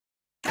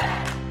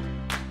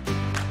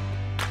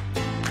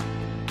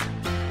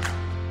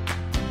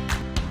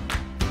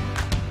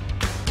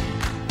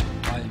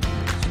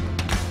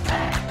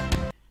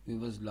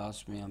Viewers,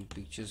 last में हम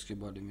pictures के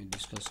बारे में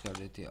डिस्कस कर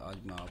रहे थे।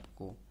 आज मैं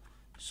आपको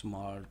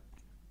स्मार्ट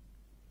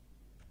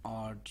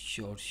आर्ट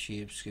और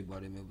शेप्स के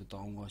बारे में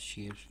बताऊंगा।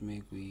 शेप्स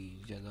में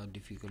कोई ज़्यादा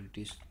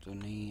डिफ़िकल्टीज तो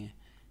नहीं है,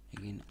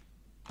 लेकिन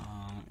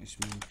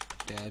इसमें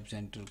टैब्स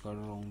एंटर कर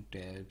रहा हूँ।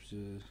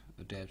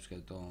 टैब्स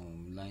कहता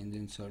हूँ, लाइंस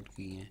इंसर्ट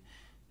की हैं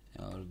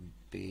और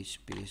पेज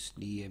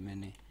ली है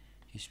मैंने।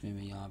 इसमें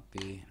मैं यहाँ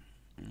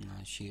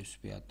पे शेप्स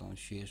पे आता हूँ।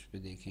 शेप्स पे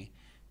देखें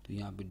तो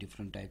यहाँ पे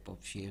डिफरेंट टाइप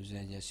ऑफ शेप्स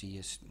हैं। जैसे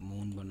ये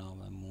मून बना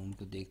हुआ है, मून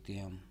को देखते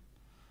हैं हम।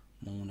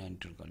 मून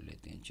एंटर कर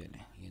लेते हैं।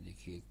 चलें, ये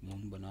देखिए एक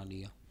मून बना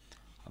लिया।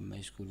 अब मैं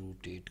इसको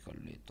रोटेट कर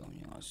लेता हूँ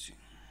यहाँ से।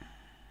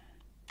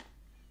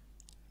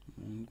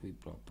 मून कोई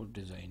प्रॉपर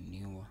डिज़ाइन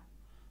नहीं हुआ।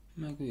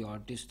 मैं कोई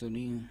आर्टिस्ट तो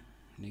नहीं हूँ,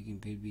 लेकिन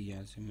फिर भी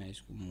यहाँ से मैं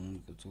इसको मून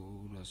को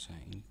थोड़ा सा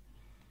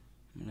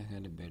मेरा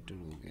ख्याल बेटर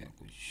हो गया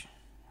कुछ।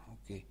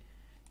 Okay,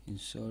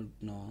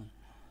 insert now.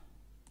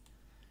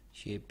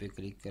 शेप पे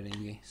क्लिक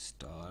करेंगे,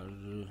 स्टार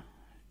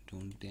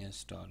ढूंढते हैं,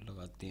 स्टार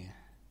लगाते हैं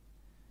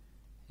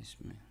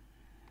इसमें।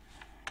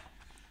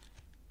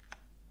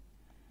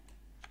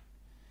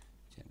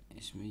 चलिए,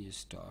 इसमें ये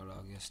स्टार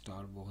आ गया।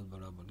 स्टार बहुत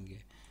बड़ा बन गया।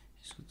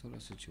 इसको थोड़ा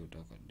सा छोटा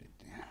कर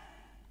लेते हैं।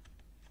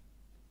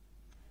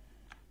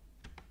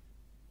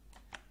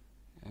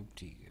 अब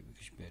ठीक है,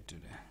 कुछ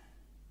बेटर है।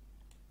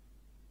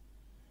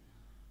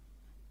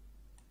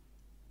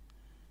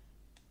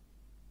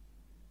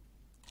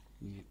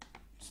 ये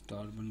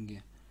स्टार बन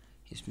गया।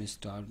 इसमें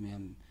स्टार में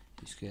हम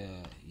इसका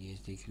ये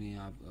देख रहे हैं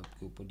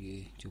आपके ऊपर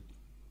ये जो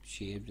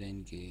शेप्स हैं,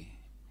 इनके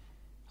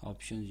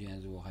ऑप्शन जो हैं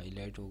वो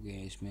हाईलाइट हो गए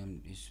हैं।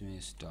 इसमें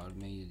स्टार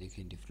में ये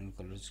देखें डिफरेंट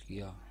कलर्स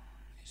किया।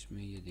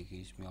 इसमें ये देखें,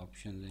 इसमें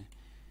ऑप्शन हैं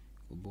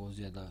बहुत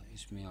ज़्यादा।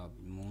 इसमें आप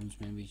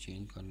मून्स में भी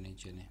चेंज करने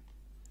चलें,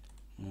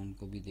 मून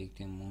को भी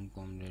देखते हैं। मून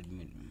को हम रेड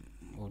में,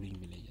 ऑरेंज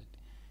में ले जाते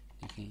हैं।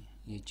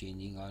 देखें ये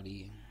चेंजिंग आ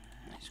रही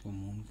है। इसको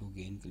मून को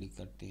गेन क्लिक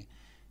करते हैं,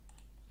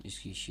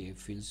 इसकी शेप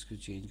फिल्स को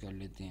चेंज कर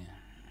लेते हैं।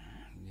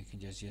 देखिए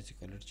जैसे जैसे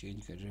कलर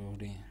चेंज कर रहे हो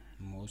रहे हैं,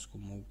 माउस को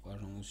मूव कर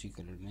रहा हूँ, उसी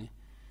कलर में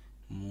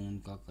मून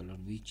का कलर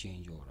भी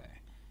चेंज हो रहा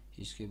है।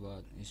 इसके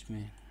बाद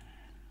इसमें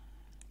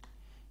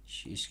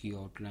इसकी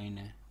आउटलाइन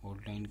है,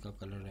 आउटलाइन का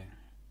कलर है।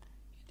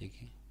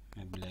 देखिए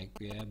मैं ब्लैक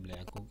पे आया,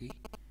 ब्लैक हो गई।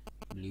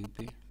 ब्लू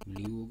पे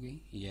ब्लू हो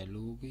गई, येलो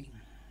हो गई,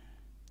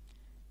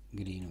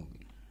 ग्रीन हो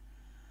गई।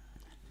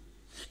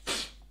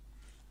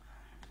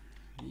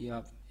 ये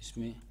आप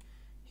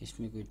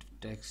इसमें कोई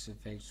टेक्स्ट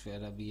इफेक्ट्स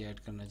वगैरह भी ऐड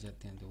करना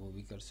चाहते हैं तो वो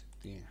भी कर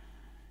सकते हैं।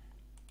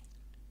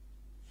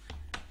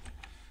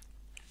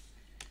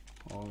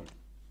 और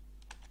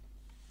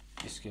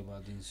इसके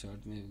बाद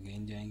इंसर्ट में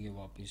अगेन जाएंगे,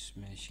 वापस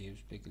मैं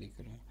शेप्स पे क्लिक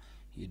करूँ।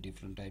 ये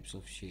डिफरेंट टाइप्स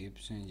ऑफ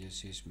शेप्स हैं।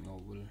 जैसे इसमें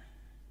ओवल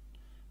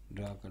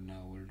ड्रा करना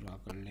है, ओवल ड्रा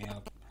कर लें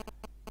आप।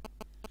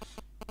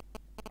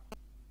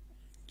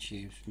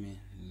 शेप्स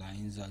में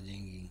लाइंस आ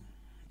जाएंगी,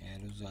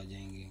 एरोज आ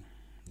जाएंगे।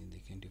 ये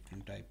देखें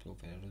डिफरेंट टाइप्स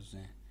ऑफ एरोज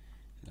हैं।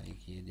 लाइक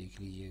ये देख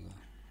लीजिएगा,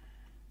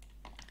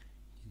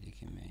 ये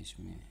देखिए मैं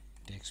इसमें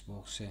टेक्स्ट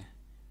बॉक्स है,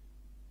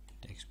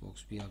 टेक्स्ट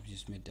बॉक्स भी आप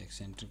जिसमें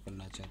टेक्स्ट एंटर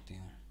करना चाहते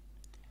हो।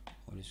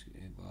 और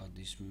इसके बाद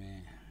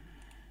इसमें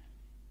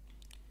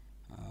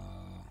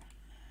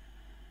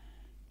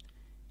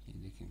ये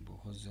देखें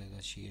बहुत ज़्यादा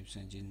शेप्स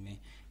हैं, जिनमें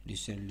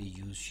रिसेंटली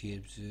यूज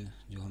शेप्स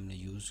जो हमने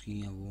यूज़ की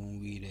हैं वो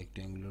होंगी।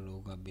 रेक्टेंगुलर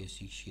होगा,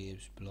 बेसिक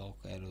शेप्स,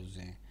 ब्लॉक एरोज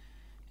हैं,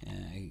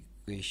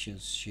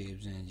 इक्वेशंस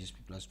शेप्स हैं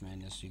जिसमें plus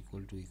minus,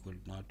 equal to,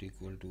 not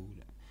equal to.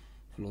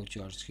 Flow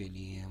charts के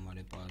लिए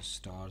हमारे पास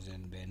स्टार्स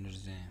एंड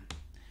बैनर्स हैं।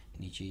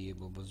 नीचे ये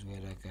बबल्स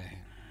वगैरह का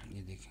है,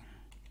 ये देखें,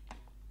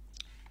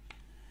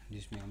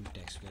 जिसमें हम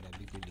टेक्स्ट वगैरह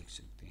भी कोई लिख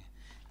सकते हैं।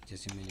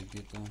 जैसे मैं लिख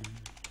देता हूँ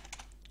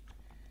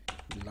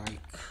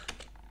लाइक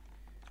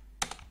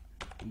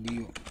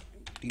डियो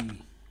टीवी।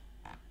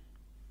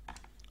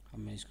 अब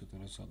मैं इसको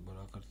थोड़ा सा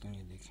बड़ा करता हूँ,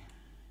 ये देखें,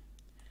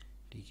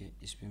 ठीक है।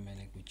 इस पर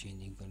मैंने कोई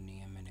चेंजिंग करनी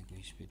है, मैंने कोई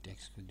इस पर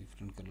टेक्स्ट को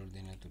डिफरेंट कलर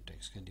देना है तो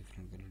टेक्स्ट का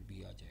डिफरेंट कलर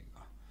भी आ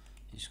जाएगा।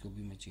 इसको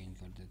भी मैं चेंज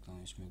कर देता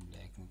हूँ, इसमें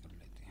ब्लैक में कर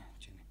लेते हैं।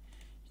 चलिए,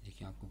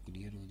 देखिए आपको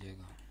क्लियर हो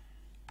जाएगा।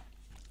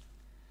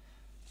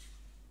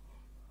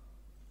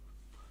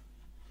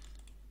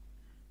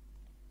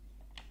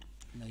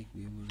 लाइक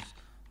व्यूअर्स,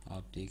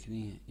 आप देख रहे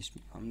हैं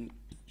इसमें हम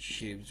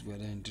शेप्स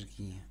वगैरह एंटर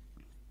किए हैं।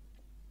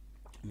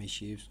 मैं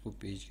शेप्स को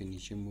पेज के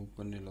नीचे मूव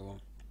करने लगा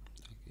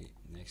ताकि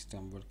नेक्स्ट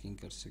टाइम वर्किंग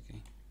कर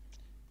सकें।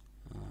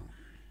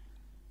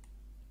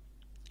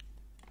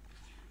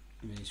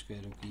 मैं इसको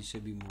एरो की से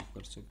भी मूव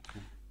कर सकता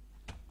हूँ।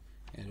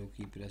 एरो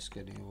की प्रेस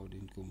करें और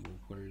इनको मूव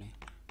कर लें।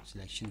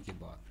 सिलेक्शन के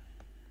बाद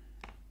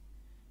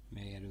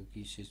मैं एरो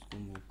की से इसको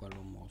मूव कर रहा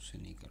हूँ, माउस से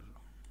नहीं कर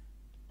रहा।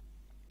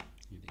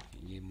 ये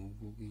देखें ये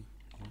मूव हो गई,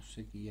 माउस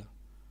से किया।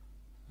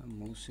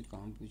 माउस से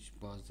काम कुछ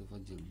बाज़ दफ़ा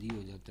जल्दी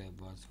हो जाता है,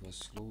 बाज़ दफ़ा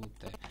स्लो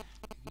होता है,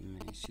 लेकिन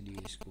मैं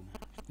इसलिए इसको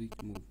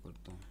क्विक मूव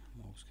करता हूँ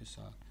माउस के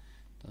साथ,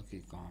 ताकि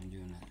काम जो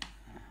है ना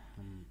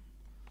हम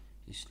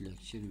इस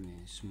लेक्चर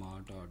में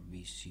स्मार्ट आर्ट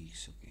भी सीख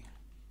सकें।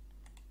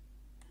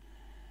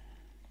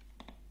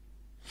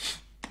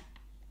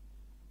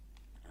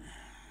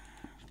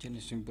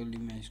 चलिए सिंपली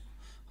मैं इसको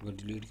अगर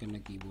डिलीट करना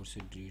कीबोर्ड से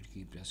डिलीट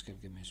की प्रेस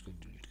करके मैं इसको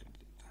डिलीट कर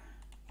देता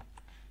हूँ।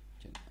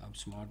 अब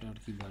स्मार्ट आर्ट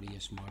की बारी है।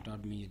 स्मार्ट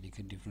आर्ट में ये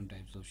देखें डिफरेंट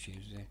टाइप्स ऑफ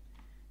शेप्स है,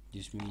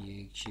 जिसमें ये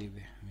एक शेप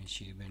है, मैं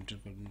शेप एंटर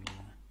कर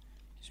लूँगा।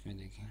 इसमें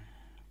देखें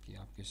कि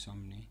आपके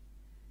सामने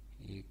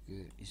एक,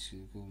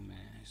 इसको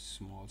मैं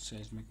स्मॉल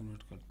साइज में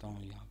कन्वर्ट करता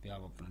हूँ। यहाँ पे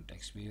आप अपना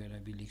टेक्स्ट वगैरह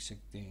भी लिख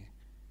सकते हैं।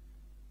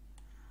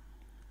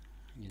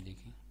 ये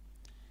देखें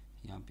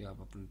यहाँ पे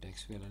आप अपना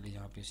टेक्स्ट वगैरह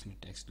जहाँ पे इसने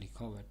टेक्स्ट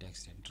लिखा हुआ है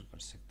टेक्स्ट एंटर कर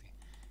सकते हैं।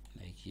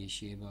 लाइक ये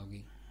शेप आ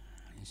गई।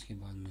 इसके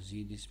बाद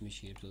मज़ीद इसमें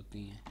शेप्स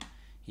होती हैं,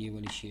 ये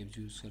वाली शेप्स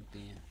यूज़ करते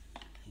हैं।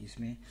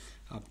 इसमें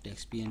आप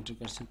टेक्स्ट भी एंटर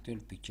कर सकते हैं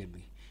और पिक्चर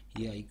भी।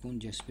 ये आइकॉन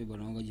जिस पे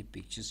बना होगा ये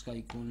पिक्चर्स का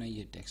आइकॉन है,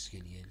 ये टेक्स्ट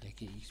के लिए।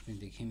 लेकिन इसमें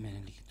देखें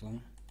मैंने लिखता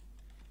हूँ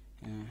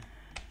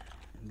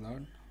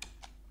लर्न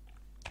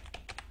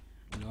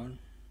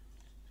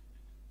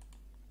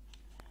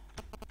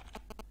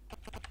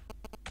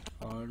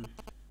और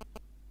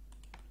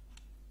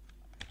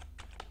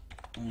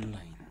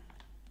ऑनलाइन।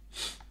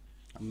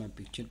 अब मैं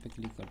पिक्चर पे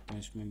क्लिक करता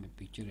हूँ, इसमें मैं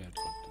पिक्चर ऐड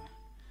करता हूँ।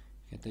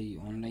 कहता है ये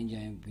ऑनलाइन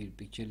जाएँ फिर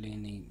पिक्चर ले,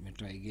 नहीं मैं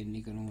ट्राई अगेन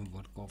नहीं करूँ, मैं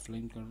वर्क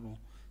ऑफलाइन कर रहा हूँ,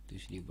 तो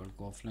इसलिए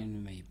वर्क ऑफलाइन में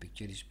मैं ये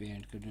पिक्चर इस पर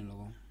ऐड करने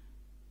लगा।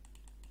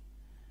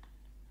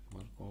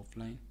 वर्क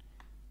ऑफलाइन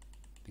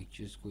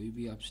पिक्चर्स कोई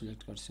भी आप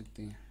सिलेक्ट कर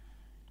सकते हैं।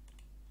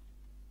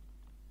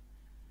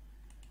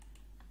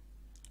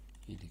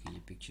 ये देखिए ये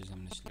पिक्चर्स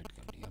हमने सेलेक्ट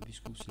कर लिया। अब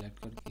इसको सिलेक्ट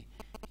करके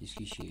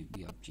इसकी शेप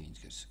भी आप चेंज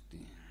कर सकते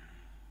हैं,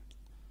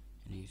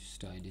 यानी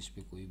स्टाइल इस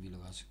पर कोई भी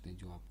लगा सकते हैं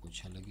जो आपको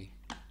अच्छा लगे।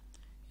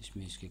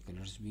 इसमें इसके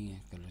कलर्स भी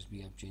हैं, कलर्स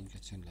भी आप चेंज कर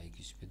सकते हैं। लाइक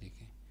इस पे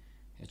देखें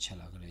अच्छा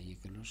लग रहा है, ये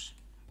कलर्स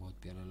बहुत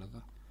प्यारा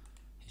लगा।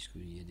 इसको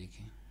ये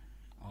देखें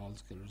ऑल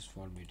कलर्स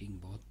फॉर्मेटिंग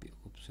बहुत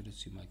खूबसूरत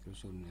सी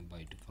माइक्रोसॉफ्ट ने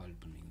बाय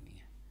डिफ़ॉल्ट बनी हुई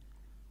है।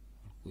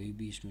 और कोई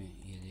भी इसमें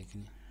ये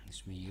देखें,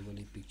 इसमें ये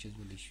वाली पिक्चर्स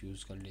वाली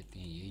यूज़ कर लेते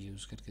हैं। ये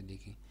यूज़ करके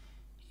देखें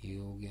ये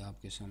हो गया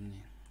आपके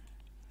सामने।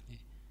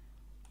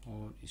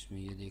 और इसमें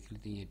ये देख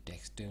लेते हैं ये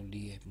टेक्स्ट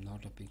ओनली है,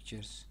 नॉट अ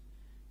पिक्चर्स।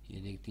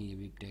 ये देखते हैं ये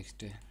भी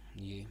टेक्स्ट है,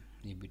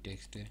 ये भी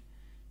टेक्स्ट है,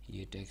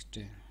 ये टेक्स्ट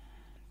है,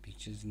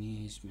 पिक्चर्स नहीं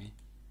है इसमें।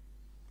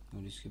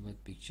 और इसके बाद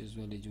पिक्चर्स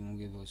वाले जो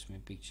होंगे वो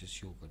उसमें पिक्चर्स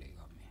शो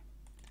करेगा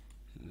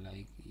हमें।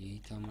 लाइक यही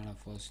था हमारा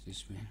फर्स्ट।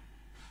 इसमें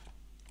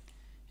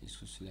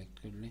इसको सिलेक्ट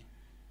कर लें।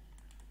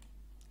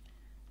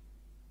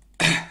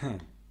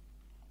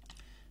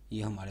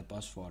 ये हमारे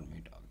पास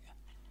फॉर्मेट आ गया।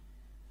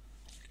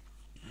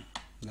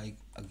 लाइक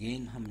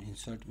अगेन हम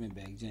इंसर्ट में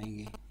बैक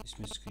जाएंगे।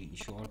 इसमें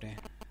स्क्रीनशॉट है,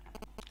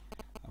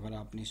 अगर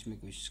आपने इसमें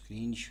कोई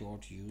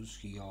स्क्रीनशॉट यूज़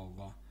किया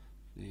होगा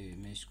तो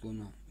मैं इसको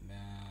ना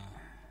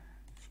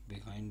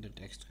बिहाइंड द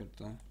टेक्स्ट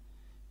करता हूँ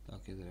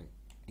ताकि ज़रा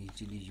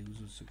ईजीली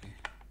यूज़ हो सके।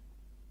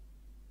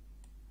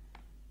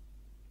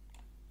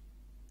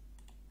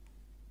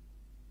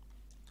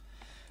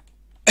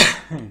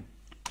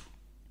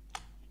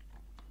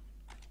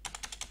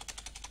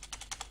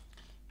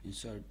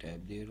 इंसर्ट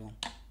टैब दे रहा हूँ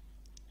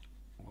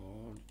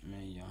और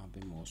मैं यहाँ पे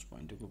माउस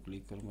पॉइंटर को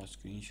क्लिक करूँगा।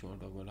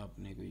 स्क्रीनशॉट अगर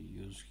आपने कोई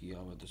यूज़ किया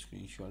हुआ तो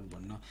स्क्रीनशॉट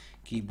बनना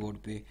कीबोर्ड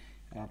पे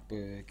आप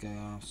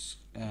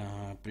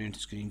क्या प्रिंट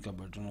स्क्रीन का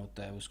बटन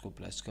होता है उसको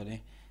प्रेस करें।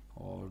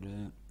 और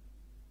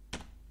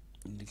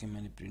देखिए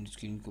मैंने प्रिंट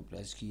स्क्रीन को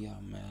प्रेस किया,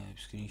 मैं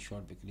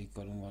स्क्रीनशॉट पे क्लिक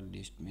करूँगा,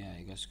 लिस्ट में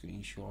आएगा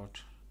स्क्रीनशॉट।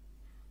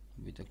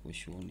 अभी तक वो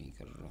शो नहीं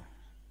कर रहा।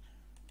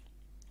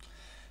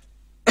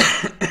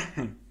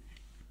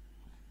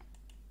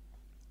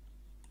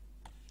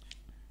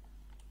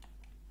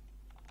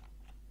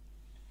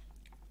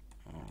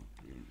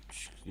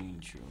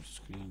 Screenshot,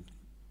 screen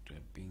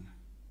tapping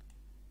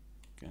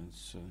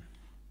cancel.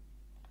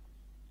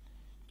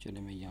 चले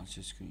मैं यहाँ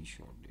से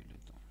स्क्रीनशॉट ले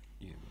लेता हूँ,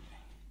 ये बोले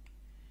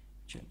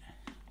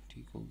चले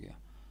ठीक हो गया।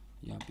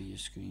 यहाँ पे ये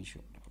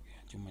स्क्रीनशॉट हो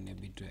गया जो मैंने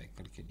अभी ड्रैग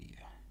करके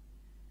दिया।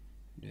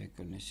 ड्रैग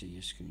करने से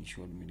ये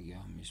स्क्रीनशॉट मिल गया।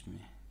 हम इसमें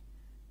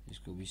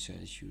इसको भी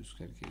साइज यूज़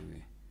करके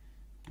हुए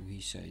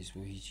वही साइज़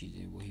वही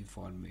चीज़ें वही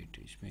फॉर्मेट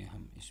इसमें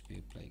हम इस पर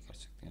अप्लाई कर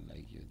सकते हैं।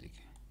 लाइक ये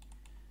देखें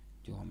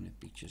जो हमने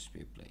पिक्चर्स पे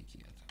अप्लाई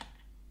किया था।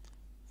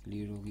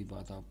 क्लियर होगी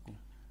बात आपको।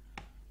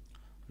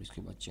 और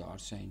इसके बाद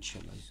चार्ट्स हैं,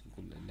 इंशाल्लाह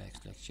इसको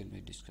नेक्स्ट लेक्चर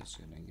में डिस्कस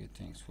करेंगे।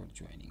 Thanks for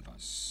joining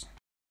us.